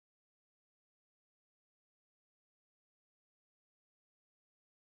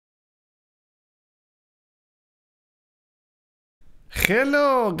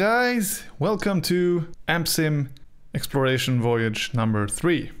Hello guys! Welcome to Amp Sim Exploration Voyage number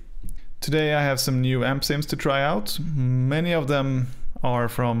 3. Today I have some new amp sims to try out. Many of them are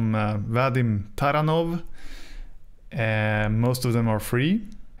from Vadim Taranov. Most of them are free.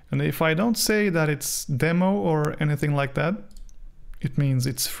 And if I don't say that it's demo or anything like that, it means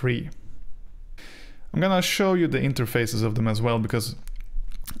it's free. I'm gonna show you the interfaces of them as well because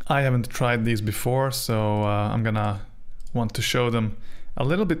I haven't tried these before, so I'm gonna want to show them a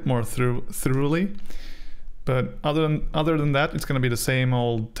little bit more thoroughly. But other than that, it's gonna be the same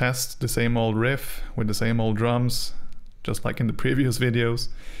old test, the same old riff with the same old drums, just like in the previous videos.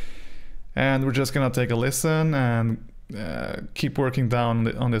 And we're just gonna take a listen and keep working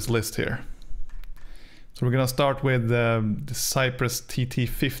down on this list here. So we're gonna start with the Cypress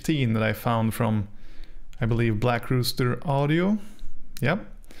TT15 that I found from, I believe, Black Rooster Audio. Yep,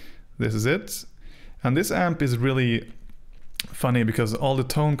 this is it. And this amp is really funny because all the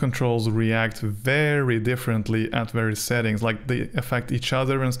tone controls react very differently at various settings, like they affect each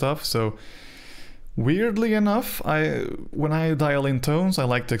other and stuff. So weirdly enough, when I dial in tones, I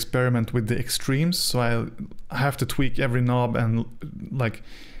like to experiment with the extremes, so I have to tweak every knob and like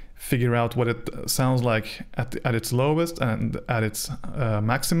figure out what it sounds like at its lowest and at its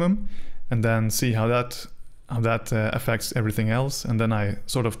maximum, and then see how that affects everything else, and then I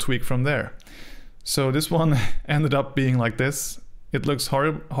sort of tweak from there. So this one ended up being like this. It looks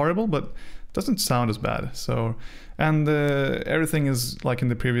horrible, but doesn't sound as bad. So, and everything is like in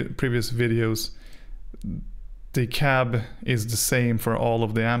the previous videos. The cab is the same for all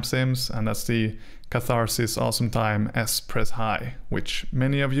of the amp sims, and that's the Catharsis Awesometime s-preshigh, which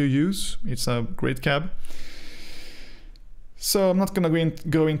many of you use. It's a great cab. So I'm not gonna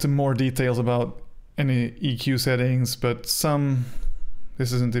go into more details about any EQ settings, but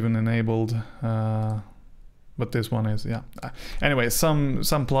this isn't even enabled, but this one is, yeah. Anyway, some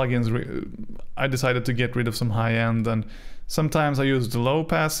plugins, I decided to get rid of some high-end, and sometimes I use the low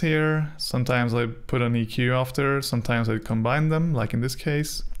pass here, sometimes I put an EQ after, sometimes I combine them, like in this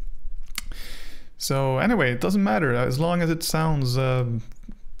case. So anyway, it doesn't matter, as long as it sounds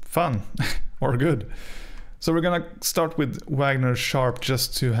fun or good. So we're gonna start with Wagner Sharp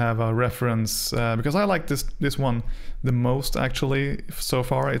just to have a reference, because I like this one the most actually so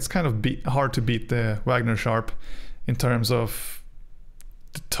far. It's kind of hard to beat the Wagner Sharp in terms of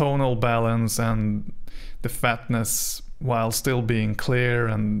the tonal balance and the fatness while still being clear,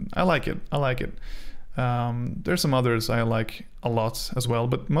 and I like it. There's some others I like a lot as well,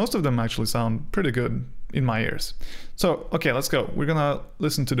 but most of them actually sound pretty good in my ears. So okay, let's go. We're gonna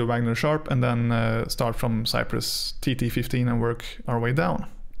listen to the Wagner Sharp and then start from Cypress TT15 and work our way down.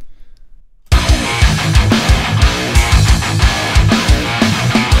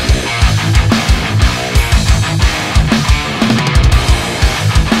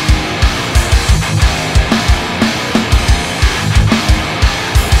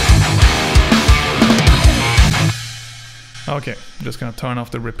 Okay, I'm just gonna turn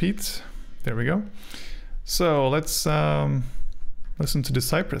off the repeat. There we go. So let's listen to the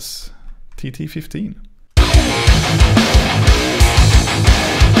Cypress TT15.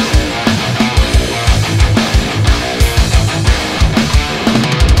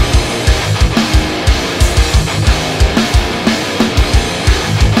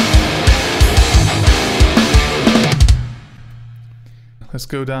 Let's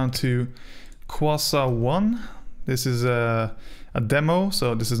go down to Kuassa One. This is a demo,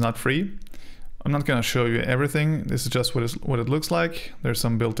 so this is not free. I'm not gonna show you everything. This is just what it looks like. There's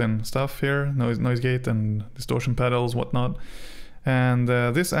some built-in stuff here, noise gate and distortion pedals, whatnot. And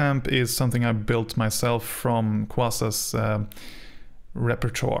this amp is something I built myself from Kuassa's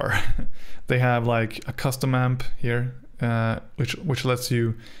repertoire. They have like a custom amp here, which lets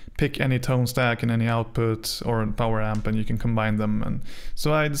you pick any tone stack and any output or power amp, and you can combine them. And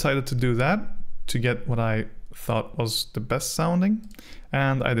so I decided to do that to get what I thought was the best sounding,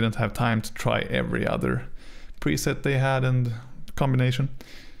 and I didn't have time to try every other preset they had and combination.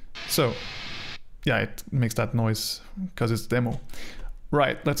 So yeah, it makes that noise because it's demo.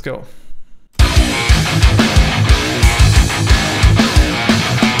 Right, let's go.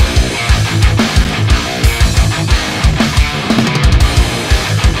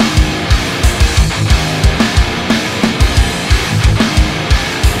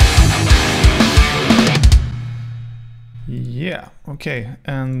 Yeah, okay,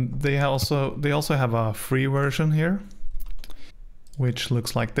 and they also have a free version here, which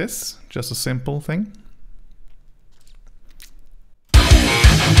looks like this, just a simple thing.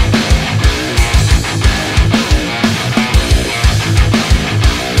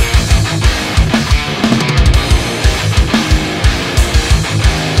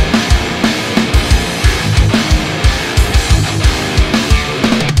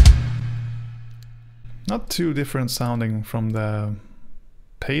 not too different sounding from the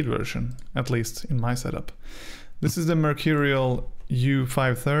paid version, at least in my setup. This is the Mercuriall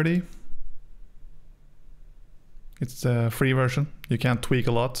U530. It's the free version. You can't tweak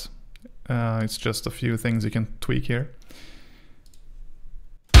a lot. It's just a few things you can tweak here.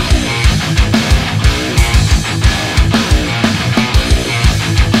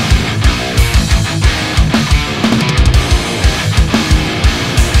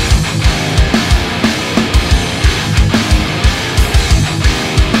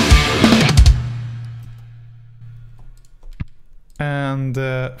 And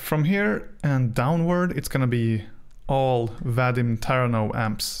from here and downward, it's gonna be all Vadim Taranov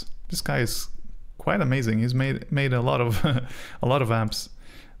amps. This guy is quite amazing. He's made a lot of a lot of amps.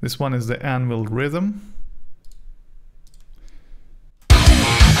 This one is the AnvilRhythm.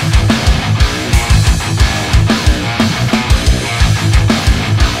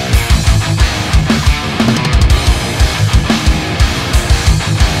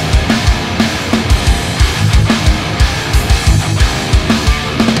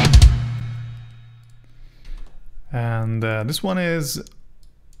 And this one is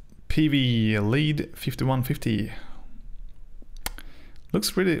PV Lead 5150.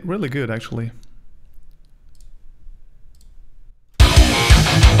 Looks really good actually.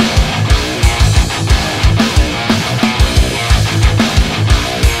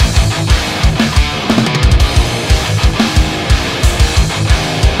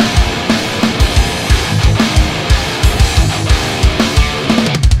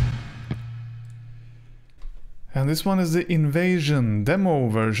 And this one is the Invasion demo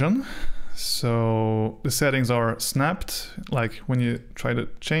version. So the settings are snapped, like when you try to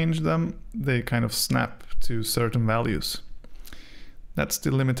change them, they kind of snap to certain values. That's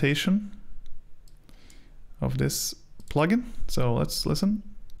the limitation of this plugin. So let's listen.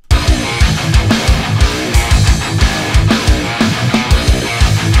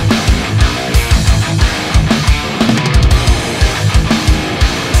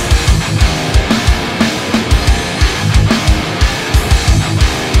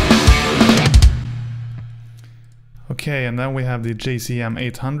 Okay, and then we have the JCM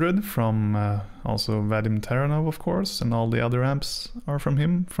 800 from also Vadim Taranov, of course, and all the other amps are from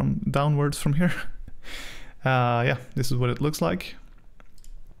him, from downwards from here. Yeah, this is what it looks like.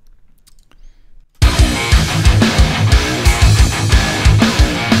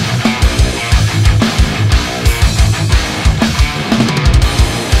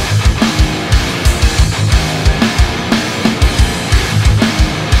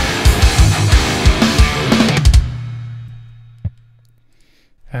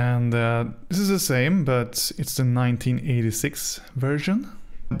 And this is the same, but it's the 1986 version.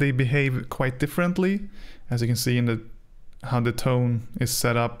 They behave quite differently, as you can see in how the tone is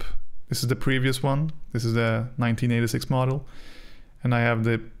set up. This is the previous one. This is the 1986 model, and I have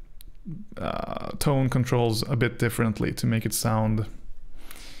the tone controls a bit differently to make it sound,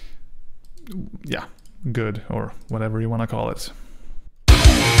 yeah, good, or whatever you want to call it.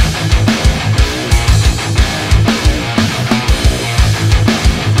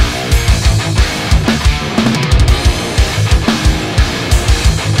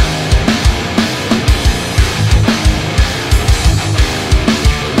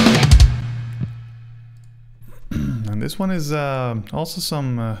 This one is also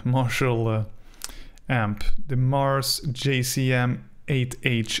some Marshall amp, the Mars JCM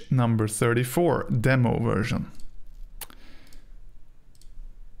 8H number 34 demo version.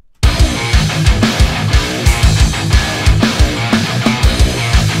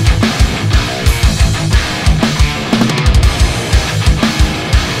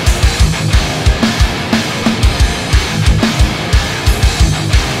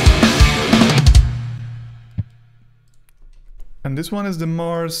 And this one is the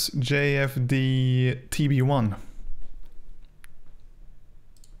Mars JFD TB1.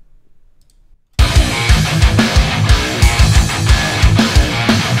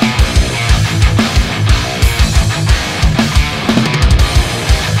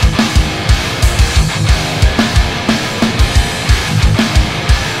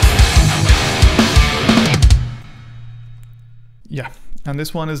 Yeah, and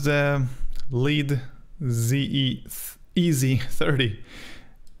this one is the Lead Easy 30.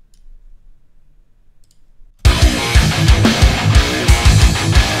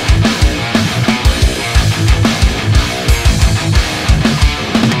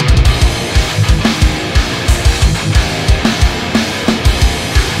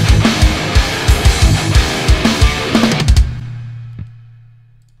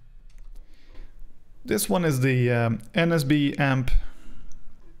 This one is the NSbAmp.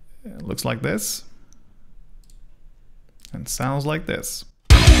 It looks like this. and sounds like this.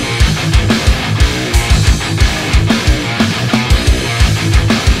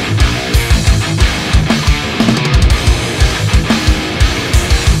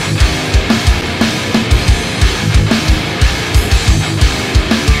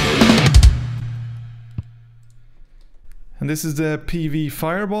 And this is the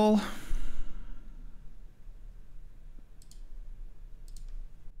PVFireball.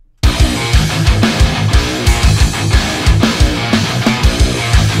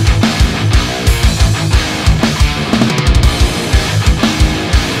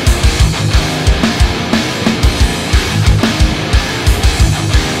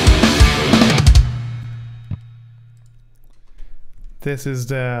 This is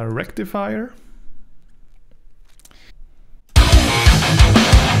the Rectifier.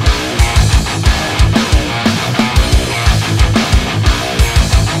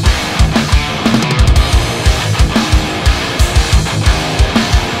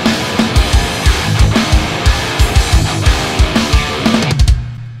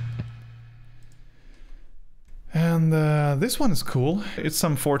 And this one is cool. It's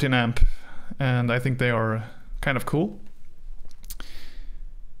some Fortin amp, and I think they are kind of cool.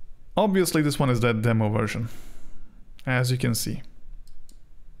 Obviously this one is the demo version, as you can see.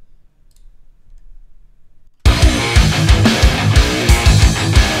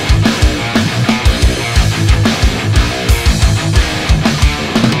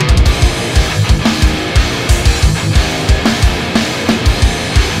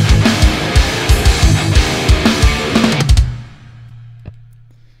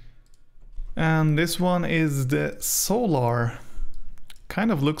 And this one is the Solar. Kind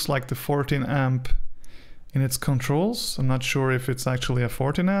of looks like the Fortin amp in its controls. I'm not sure if it's actually a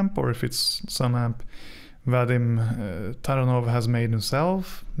Fortin amp or if it's some amp Vadim Taranov has made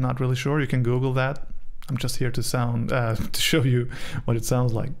himself. Not really sure. You can Google that. I'm just here to to show you what it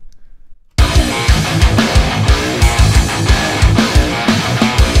sounds like.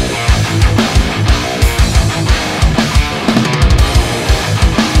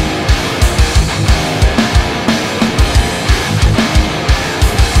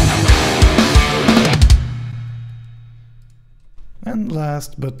 And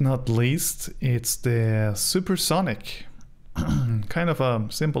last but not least, it's the Supersonic. Kind of a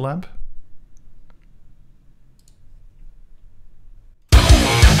simple amp.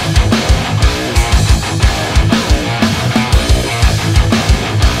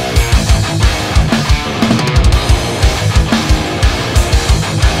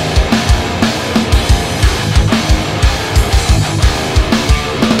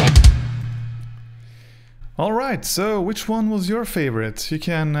 Alright, so which one was your favorite? You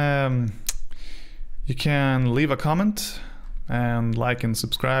can leave a comment and like and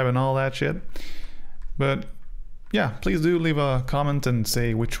subscribe and all that shit. But yeah, please do leave a comment and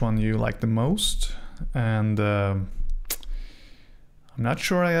say which one you like the most. And I'm not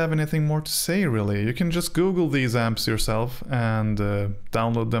sure I have anything more to say really. You can just Google these amps yourself and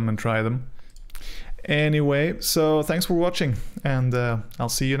download them and try them. Anyway, so thanks for watching, and I'll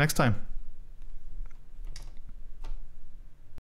see you next time.